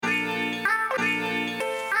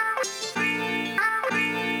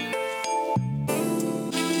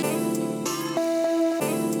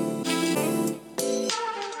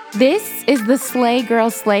This is the Slay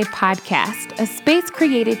Girl Slay podcast, a space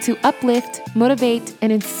created to uplift, motivate,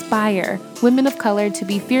 and inspire women of color to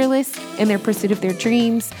be fearless in their pursuit of their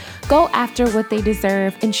dreams, go after what they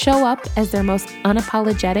deserve, and show up as their most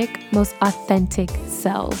unapologetic, most authentic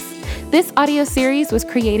selves. This audio series was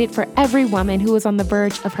created for every woman who is on the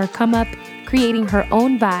verge of her come up, creating her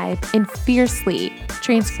own vibe, and fiercely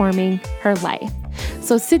transforming her life.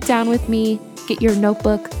 So sit down with me, get your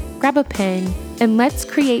notebook, grab a pen, and let's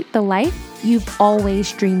create the life you've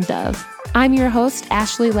always dreamed of. I'm your host,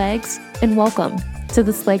 Ashley Leggs, and welcome to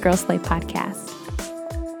the Slay Girl Slay podcast.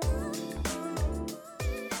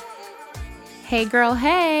 Hey girl,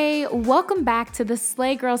 hey, welcome back to the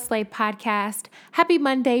Slay Girl Slay podcast. Happy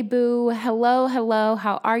Monday, boo. Hello,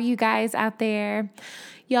 how are you guys out there?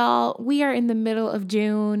 Y'all, we are in the middle of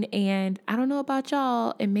June, and I don't know about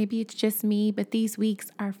y'all, and maybe it's just me, but these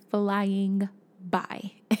weeks are flying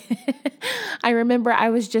by. I remember I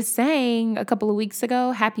was just saying a couple of weeks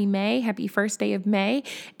ago, happy May, happy first day of May,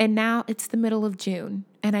 and now it's the middle of June,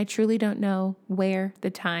 and I truly don't know where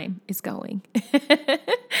the time is going.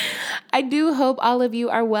 I do hope all of you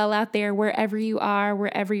are well out there, wherever you are,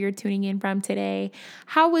 wherever you're tuning in from today.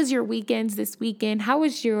 How was your weekends this weekend? How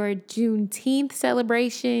was your Juneteenth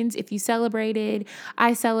celebrations? If you celebrated,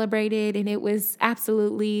 I celebrated, and it was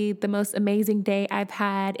absolutely the most amazing day I've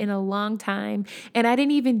had in a long time. And I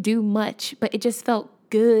didn't even do much, but it just felt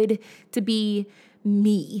good to be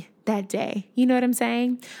me that day. You know what I'm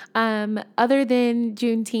saying? Other than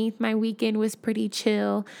Juneteenth, my weekend was pretty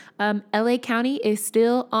chill. LA County is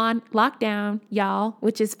still on lockdown, y'all,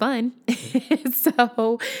 which is fun.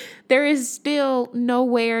 So there is still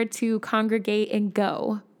nowhere to congregate and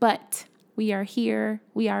go, but we are here.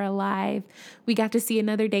 We are alive. We got to see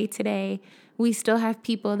another day today. We still have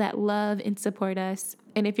people that love and support us.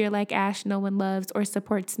 And if you're like, Ash, no one loves or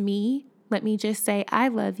supports me, let me just say I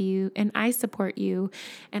love you and I support you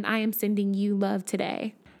and I am sending you love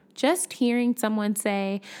today. Just hearing someone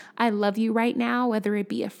say, I love you right now, whether it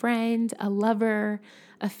be a friend, a lover,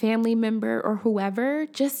 a family member, or whoever,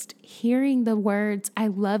 just hearing the words, I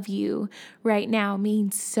love you right now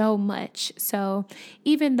means so much. So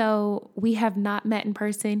even though we have not met in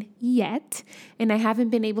person yet, and I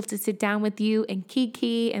haven't been able to sit down with you and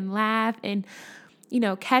kiki and laugh and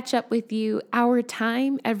catch up with you, our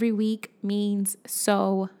time every week means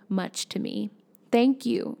so much to me. Thank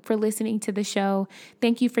you for listening to the show.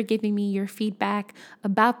 Thank you for giving me your feedback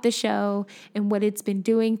about the show and what it's been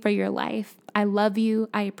doing for your life. I love you.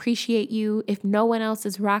 I appreciate you. If no one else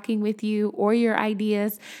is rocking with you or your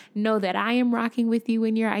ideas, know that I am rocking with you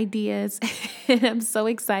and your ideas. And I'm so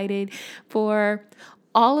excited for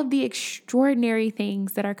all of the extraordinary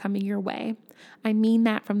things that are coming your way. I mean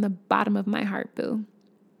that from the bottom of my heart, boo.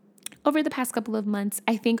 Over the past couple of months,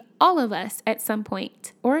 I think all of us at some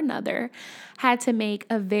point or another had to make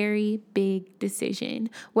a very big decision,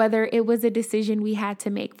 whether it was a decision we had to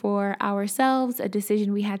make for ourselves, a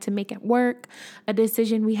decision we had to make at work, a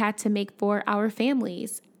decision we had to make for our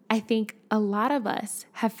families. I think a lot of us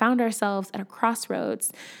have found ourselves at a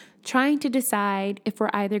crossroads trying to decide if we're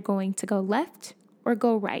either going to go left or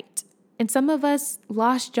go right. And some of us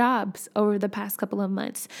lost jobs over the past couple of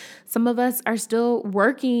months. Some of us are still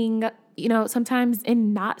working, sometimes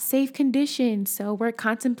in not safe conditions. So we're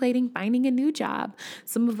contemplating finding a new job.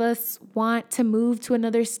 Some of us want to move to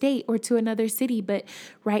another state or to another city, but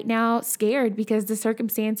right now scared because the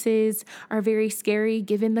circumstances are very scary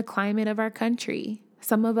given the climate of our country.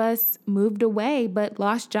 Some of us moved away but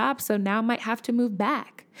lost jobs, so now might have to move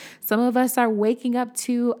back. Some of us are waking up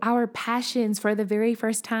to our passions for the very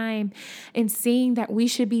first time and seeing that we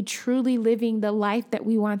should be truly living the life that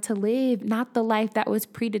we want to live, not the life that was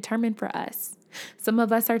predetermined for us. Some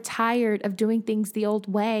of us are tired of doing things the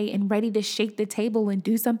old way and ready to shake the table and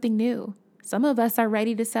do something new. Some of us are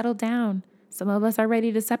ready to settle down. Some of us are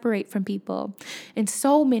ready to separate from people. And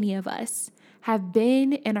so many of us have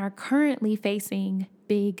been and are currently facing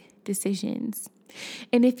big decisions.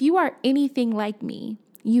 And if you are anything like me,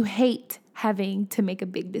 you hate having to make a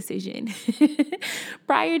big decision.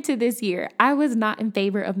 Prior to this year, I was not in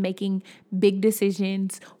favor of making big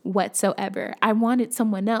decisions whatsoever. I wanted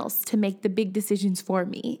someone else to make the big decisions for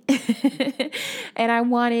me. And I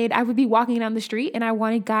would be walking down the street and I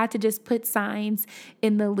wanted God to just put signs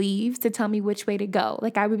in the leaves to tell me which way to go.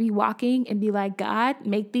 Like I would be walking and be like, God,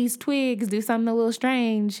 make these twigs do something a little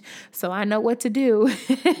strange so I know what to do.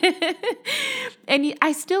 And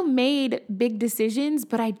I still made big decisions,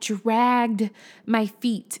 but I dragged my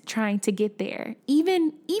feet trying to get there.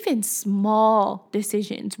 Even small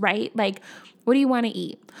decisions, right? Like, what do you want to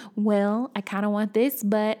eat? Well, I kind of want this,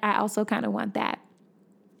 but I also kind of want that.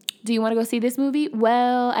 Do you want to go see this movie?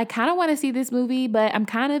 Well, I kind of want to see this movie, but I'm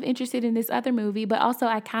kind of interested in this other movie, but also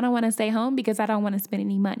I kind of want to stay home because I don't want to spend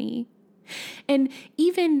any money. And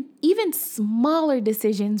even smaller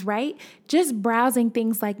decisions, right? Just browsing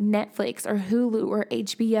things like Netflix or Hulu or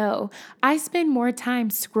HBO. I spend more time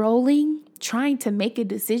scrolling, trying to make a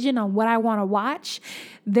decision on what I want to watch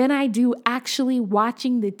than I do actually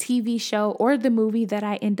watching the TV show or the movie that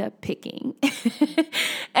I end up picking.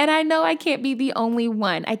 And I know I can't be the only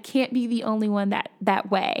one. I can't be the only one that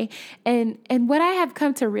way. And what I have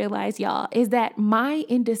come to realize, y'all, is that my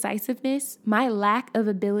indecisiveness, my lack of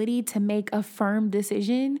ability to make a firm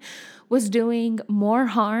decision was doing more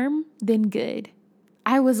harm than good.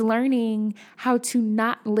 I was learning how to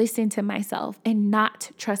not listen to myself and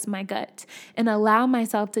not trust my gut and allow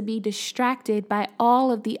myself to be distracted by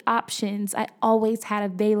all of the options I always had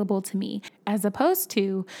available to me, as opposed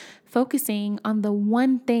to focusing on the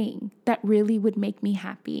one thing that really would make me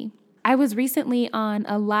happy. I was recently on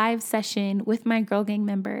a live session with my Girl Gang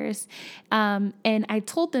members, and I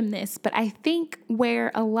told them this, but I think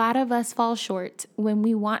where a lot of us fall short when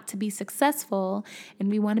we want to be successful and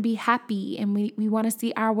we want to be happy and we want to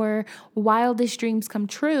see our wildest dreams come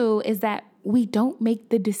true is that we don't make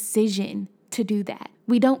the decision to do that.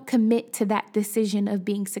 We don't commit to that decision of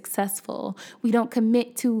being successful. We don't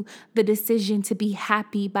commit to the decision to be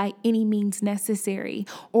happy by any means necessary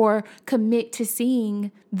or commit to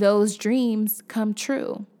seeing those dreams come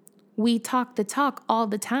true. We talk the talk all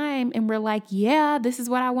the time and we're like, yeah, this is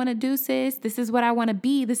what I want to do, sis. This is what I want to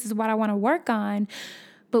be. This is what I want to work on.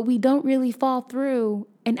 But we don't really fall through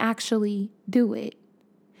and actually do it.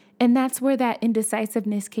 And that's where that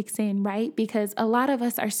indecisiveness kicks in, right? Because a lot of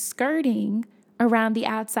us are skirting around the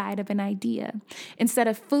outside of an idea instead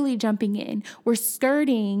of fully jumping in. We're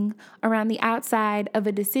skirting around the outside of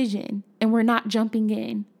a decision and we're not jumping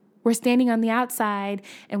in. We're standing on the outside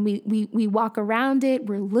and we walk around it.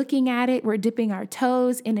 We're looking at it. We're dipping our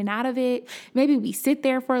toes in and out of it. Maybe we sit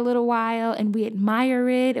there for a little while and we admire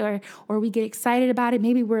it or we get excited about it.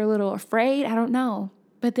 Maybe we're a little afraid. I don't know.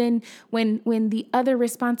 But then when the other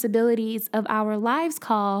responsibilities of our lives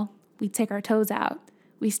call, we take our toes out.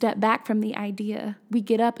 We step back from the idea. We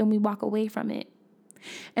get up and we walk away from it.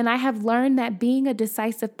 And I have learned that being a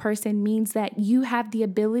decisive person means that you have the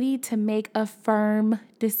ability to make a firm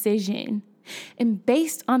decision. And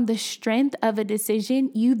based on the strength of a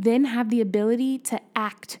decision, you then have the ability to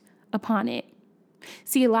act upon it.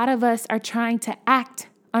 See, a lot of us are trying to act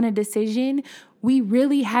on a decision we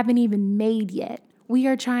really haven't even made yet. We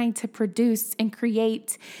are trying to produce and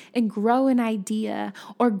create and grow an idea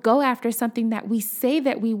or go after something that we say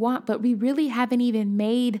that we want, but we really haven't even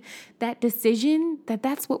made that decision that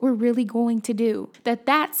that's what we're really going to do, that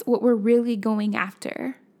that's what we're really going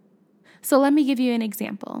after. So let me give you an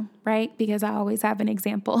example, right? Because I always have an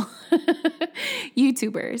example.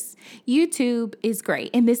 YouTubers. YouTube is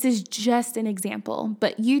great. And this is just an example,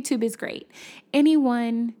 but YouTube is great.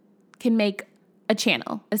 Anyone can make a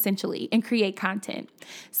channel essentially and create content.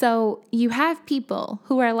 So you have people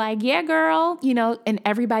who are like, yeah, girl, and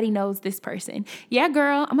everybody knows this person. Yeah,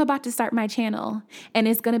 girl, I'm about to start my channel and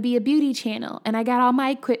it's going to be a beauty channel. And I got all my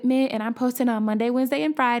equipment and I'm posting on Monday, Wednesday,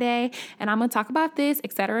 and Friday. And I'm going to talk about this,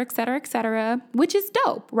 et cetera, et cetera, et cetera, which is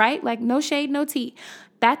dope, right? Like no shade, no tea.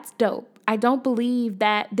 That's dope. I don't believe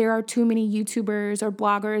that there are too many YouTubers or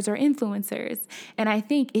bloggers or influencers. And I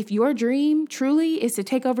think if your dream truly is to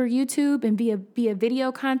take over YouTube and be a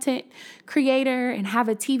video content creator and have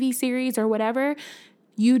a TV series or whatever,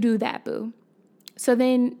 you do that, boo. So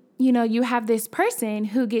then, you have this person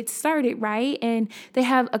who gets started, right? And they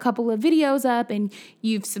have a couple of videos up and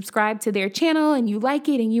you've subscribed to their channel and you like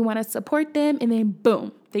it and you want to support them. And then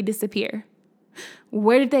boom, they disappear.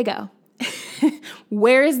 Where did they go?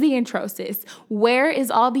 Where is the intro, sis? Where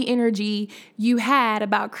is all the energy you had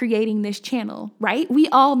about creating this channel, right? We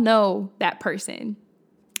all know that person.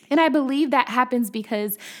 And I believe that happens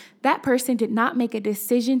because that person did not make a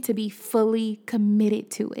decision to be fully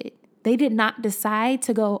committed to it. They did not decide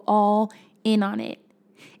to go all in on it.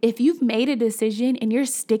 If you've made a decision and you're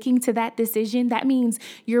sticking to that decision, that means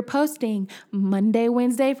you're posting Monday,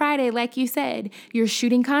 Wednesday, Friday, like you said. You're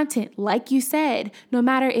shooting content, like you said, no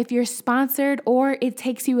matter if you're sponsored or it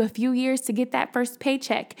takes you a few years to get that first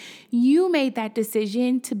paycheck. You made that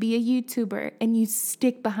decision to be a YouTuber and you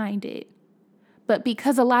stick behind it. But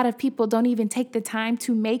because a lot of people don't even take the time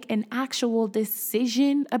to make an actual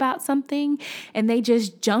decision about something and they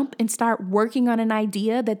just jump and start working on an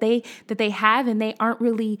idea that they have and they aren't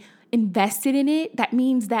really invested in it, that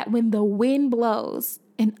means that when the wind blows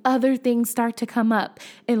and other things start to come up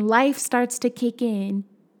and life starts to kick in,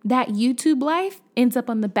 that YouTube life ends up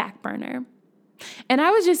on the back burner. And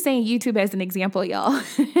I was just saying YouTube as an example, y'all.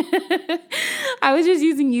 I was just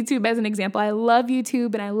using YouTube as an example. I love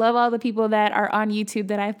YouTube and I love all the people that are on YouTube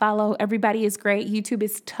that I follow. Everybody is great. YouTube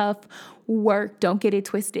is tough work. Don't get it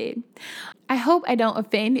twisted. I hope I don't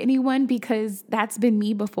offend anyone because that's been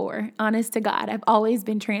me before. Honest to God, I've always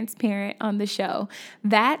been transparent on the show.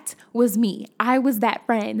 That was me. I was that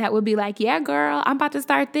friend that would be like, yeah, girl, I'm about to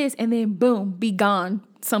start this. And then boom, be gone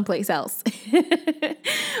someplace else.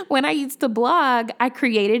 When I used to blog, I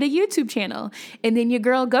created a YouTube channel and then your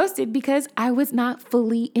girl ghosted because I was not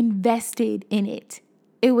fully invested in it.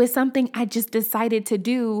 It was something I just decided to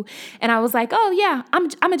do. And I was like, oh yeah, I'm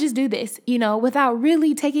gonna just do this, without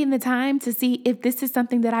really taking the time to see if this is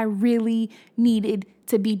something that I really needed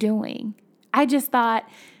to be doing. I just thought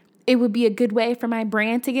it would be a good way for my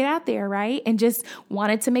brand to get out there, right? And just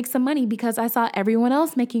wanted to make some money because I saw everyone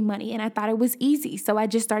else making money and I thought it was easy. So I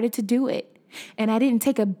just started to do it. And I didn't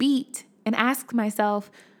take a beat and ask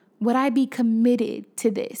myself, would I be committed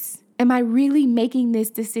to this? Am I really making this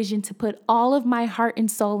decision to put all of my heart and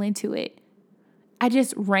soul into it? I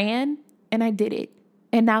just ran and I did it.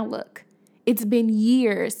 And now look, it's been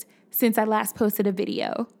years since I last posted a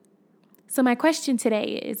video. So my question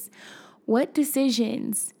today is, what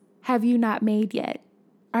decisions have you not made yet?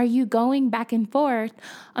 Are you going back and forth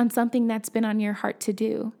on something that's been on your heart to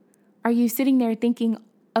do? Are you sitting there thinking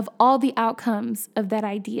of all the outcomes of that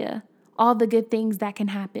idea? All the good things that can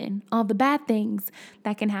happen, all the bad things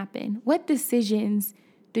that can happen. What decisions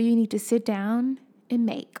do you need to sit down and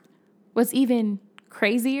make? What's even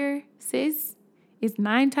crazier, sis, is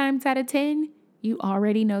 9 times out of 10, you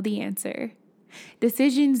already know the answer.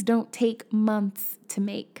 Decisions don't take months to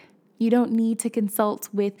make. You don't need to consult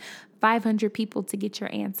with 500 people to get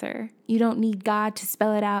your answer. You don't need God to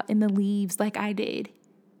spell it out in the leaves like I did.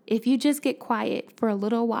 If you just get quiet for a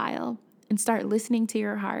little while and start listening to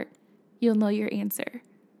your heart, you'll know your answer.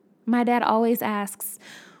 My dad always asks,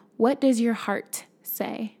 what does your heart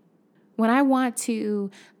say? When I want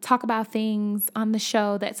to talk about things on the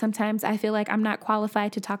show that sometimes I feel like I'm not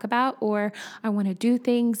qualified to talk about, or I want to do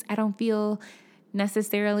things I don't feel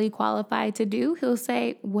necessarily qualified to do, he'll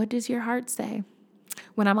say, what does your heart say?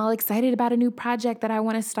 When I'm all excited about a new project that I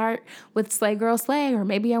want to start with Slay Girl Slay, or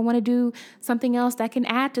maybe I want to do something else that can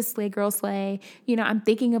add to Slay Girl Slay, I'm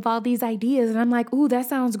thinking of all these ideas and I'm like, ooh, that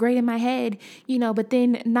sounds great in my head, but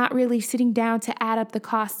then not really sitting down to add up the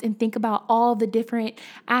costs and think about all the different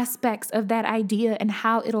aspects of that idea and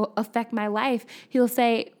how it'll affect my life. He'll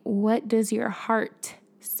say, what does your heart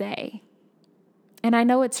say? And I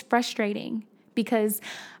know it's frustrating because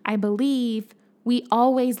I believe we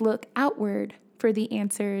always look outward for the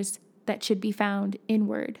answers that should be found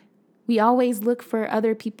inward. We always look for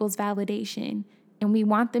other people's validation and we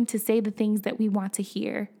want them to say the things that we want to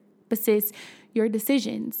hear. But sis, your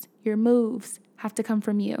decisions, your moves have to come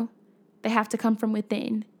from you. They have to come from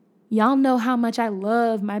within. Y'all know how much I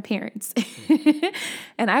love my parents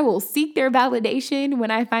and I will seek their validation when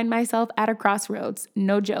I find myself at a crossroads,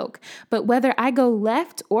 no joke. But whether I go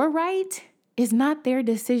left or right is not their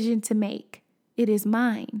decision to make. It is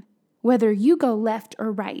mine. Whether you go left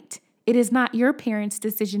or right, it is not your parents'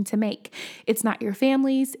 decision to make. It's not your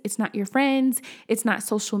family's, it's not your friends, it's not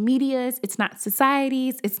social media's, it's not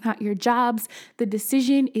society's, it's not your job's. The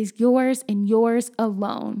decision is yours and yours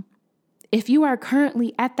alone. If you are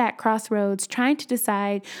currently at that crossroads trying to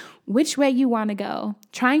decide which way you want to go,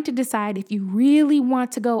 trying to decide if you really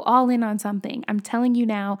want to go all in on something, I'm telling you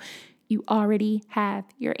now, you already have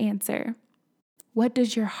your answer. What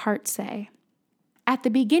does your heart say? At the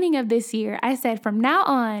beginning of this year, I said from now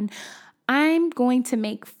on, I'm going to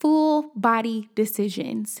make full body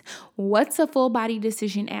decisions. What's a full body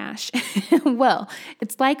decision, Ash? Well,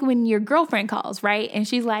 it's like when your girlfriend calls, right? And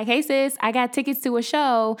she's like, hey sis, I got tickets to a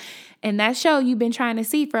show. And that show you've been trying to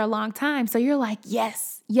see for a long time. So you're like,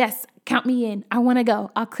 yes, count me in. I want to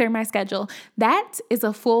go. I'll clear my schedule. That is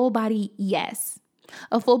a full body yes.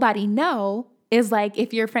 A full body no is like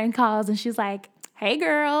if your friend calls and she's like, hey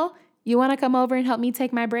girl, you want to come over and help me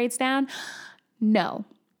take my braids down? No.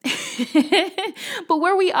 But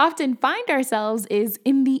where we often find ourselves is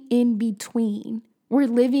in the in-between. We're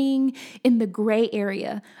living in the gray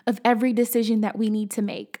area of every decision that we need to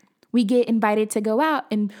make. We get invited to go out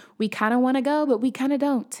and we kind of want to go, but we kind of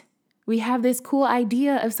don't. We have this cool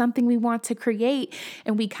idea of something we want to create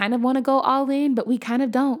and we kind of want to go all in, but we kind of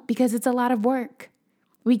don't because it's a lot of work.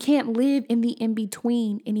 We can't live in the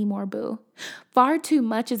in-between anymore, boo. Far too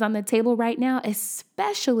much is on the table right now,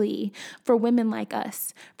 especially for women like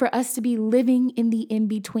us, for us to be living in the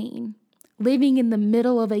in-between, living in the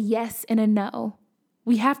middle of a yes and a no.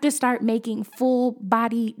 We have to start making full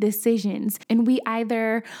body decisions, and we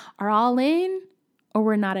either are all in or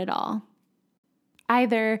we're not at all.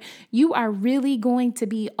 Either you are really going to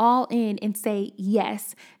be all in and say,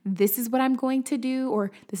 yes, this is what I'm going to do,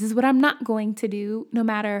 or this is what I'm not going to do, no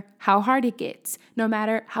matter how hard it gets, no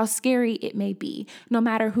matter how scary it may be, no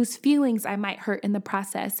matter whose feelings I might hurt in the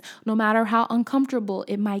process, no matter how uncomfortable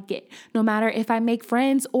it might get, no matter if I make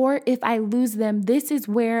friends or if I lose them, this is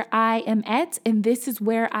where I am at and this is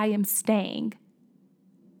where I am staying.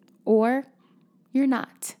 Or you're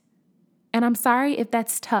not. And I'm sorry if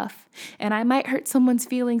that's tough, and I might hurt someone's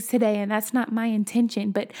feelings today, and that's not my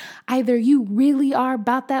intention, but either you really are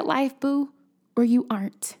about that life, boo, or you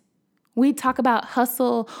aren't. We talk about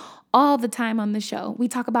hustle all the time on the show. We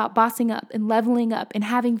talk about bossing up and leveling up and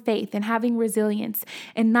having faith and having resilience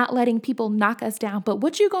and not letting people knock us down. But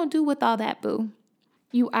what you gonna do with all that, boo?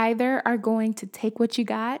 You either are going to take what you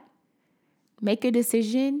got, make a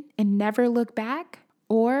decision, and never look back,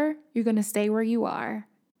 or you're gonna stay where you are.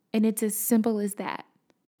 And it's as simple as that.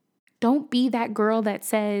 Don't be that girl that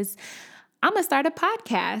says, I'm going to start a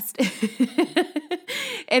podcast.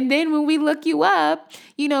 And then when we look you up,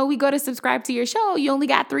 we go to subscribe to your show. You only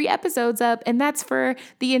got 3 episodes up, and that's for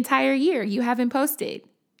the entire year. You haven't posted.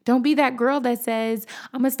 Don't be that girl that says,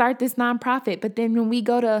 I'm going to start this nonprofit. But then when we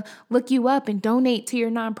go to look you up and donate to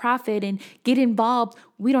your nonprofit and get involved,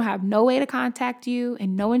 we don't have no way to contact you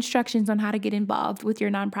and no instructions on how to get involved with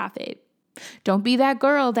your nonprofit. Don't be that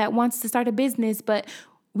girl that wants to start a business, but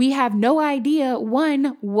we have no idea,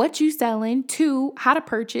 1, what you selling, 2, how to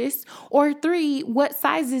purchase, or 3, what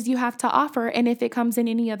sizes you have to offer and if it comes in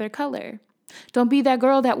any other color. Don't be that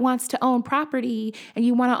girl that wants to own property and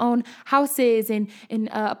you want to own houses and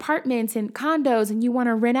apartments and condos and you want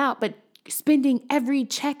to rent out, but spending every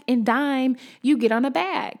check and dime you get on a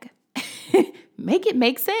bag. Make it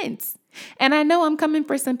make sense. And I know I'm coming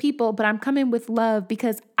for some people, but I'm coming with love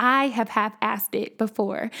because I have half-assed it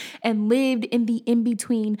before and lived in the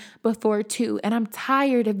in-between before too. And I'm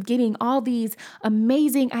tired of getting all these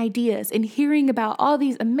amazing ideas and hearing about all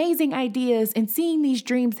these amazing ideas and seeing these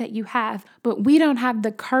dreams that you have, but we don't have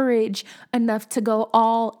the courage enough to go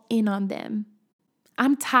all in on them.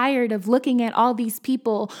 I'm tired of looking at all these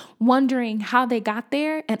people wondering how they got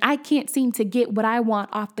there, and I can't seem to get what I want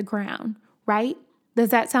off the ground, right? Does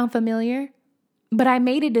that sound familiar? But I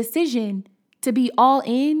made a decision to be all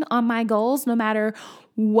in on my goals no matter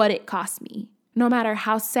what it cost me, no matter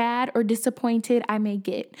how sad or disappointed I may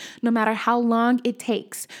get, no matter how long it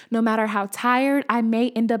takes, no matter how tired I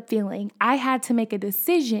may end up feeling. I had to make a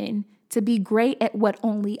decision to be great at what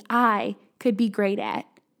only I could be great at.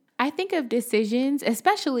 I think of decisions,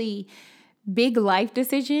 especially big life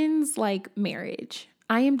decisions like marriage.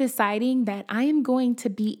 I am deciding that I am going to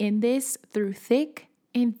be in this through thick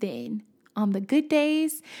and thin, on the good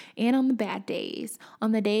days and on the bad days,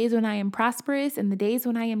 on the days when I am prosperous and the days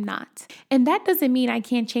when I am not. And that doesn't mean I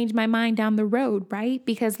can't change my mind down the road, right?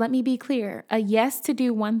 Because let me be clear, a yes to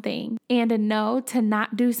do one thing and a no to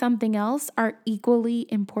not do something else are equally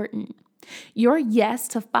important. Your yes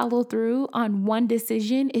to follow through on one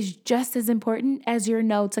decision is just as important as your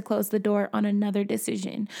no to close the door on another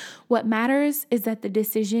decision. What matters is that the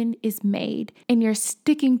decision is made and you're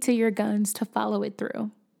sticking to your guns to follow it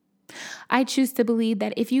through. I choose to believe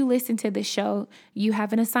that if you listen to this show, you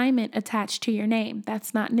have an assignment attached to your name.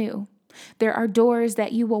 That's not new. There are doors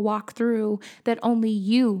that you will walk through that only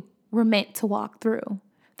you were meant to walk through.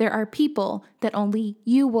 There are people that only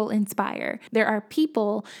you will inspire. There are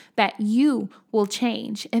people that you will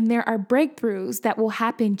change. And there are breakthroughs that will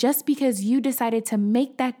happen just because you decided to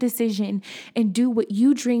make that decision and do what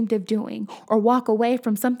you dreamed of doing, or walk away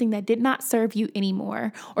from something that did not serve you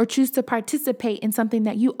anymore, or choose to participate in something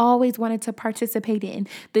that you always wanted to participate in.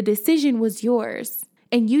 The decision was yours,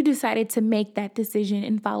 and you decided to make that decision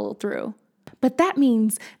and follow through. But that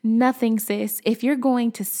means nothing, sis, if you're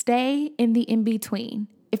going to stay in the in-between.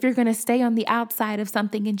 If you're going to stay on the outside of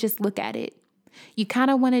something and just look at it. You kind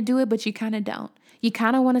of want to do it, but you kind of don't. You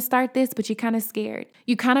kind of want to start this, but you're kind of scared.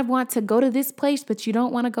 You kind of want to go to this place, but you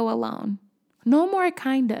don't want to go alone. No more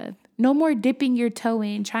kind of. No more dipping your toe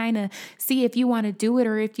in, trying to see if you want to do it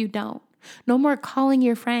or if you don't. No more calling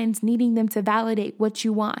your friends, needing them to validate what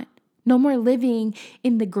you want. No more living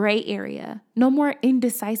in the gray area. No more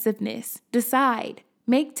indecisiveness. Decide.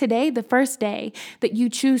 Make today the first day that you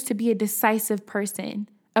choose to be a decisive person.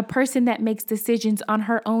 A person that makes decisions on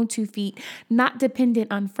her own 2 feet, not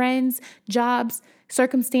dependent on friends, jobs,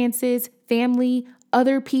 circumstances, family,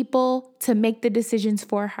 other people to make the decisions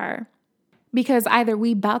for her. Because either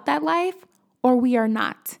we about that life or we are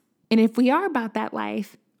not. And if we are about that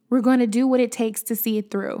life, we're going to do what it takes to see it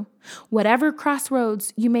through. Whatever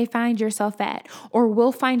crossroads you may find yourself at or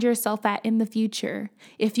will find yourself at in the future,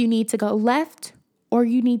 if you need to go left or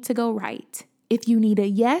you need to go right, if you need a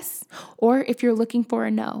yes or if you're looking for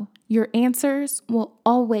a no, your answers will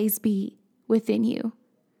always be within you.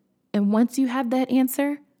 And once you have that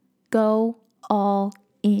answer, go all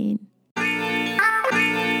in.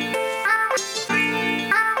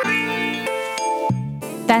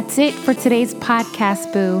 That's it for today's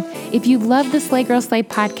podcast, boo. If you love the Slay Girl Slay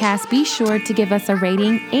podcast, be sure to give us a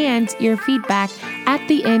rating and your feedback at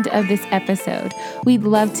the end of this episode. We'd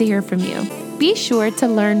love to hear from you. Be sure to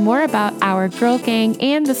learn more about our Girl Gang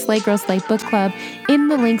and the Slay Girl Slay Book Club in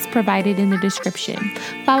the links provided in the description.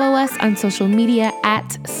 Follow us on social media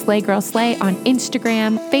at Slay Girl Slay on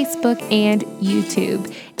Instagram, Facebook, and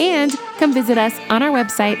YouTube. And come visit us on our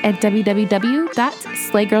website at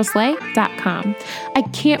www.slaygirlslay.com. I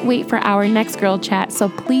can't wait for our next girl chat, so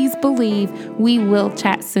please believe we will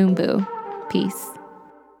chat soon, boo. Peace.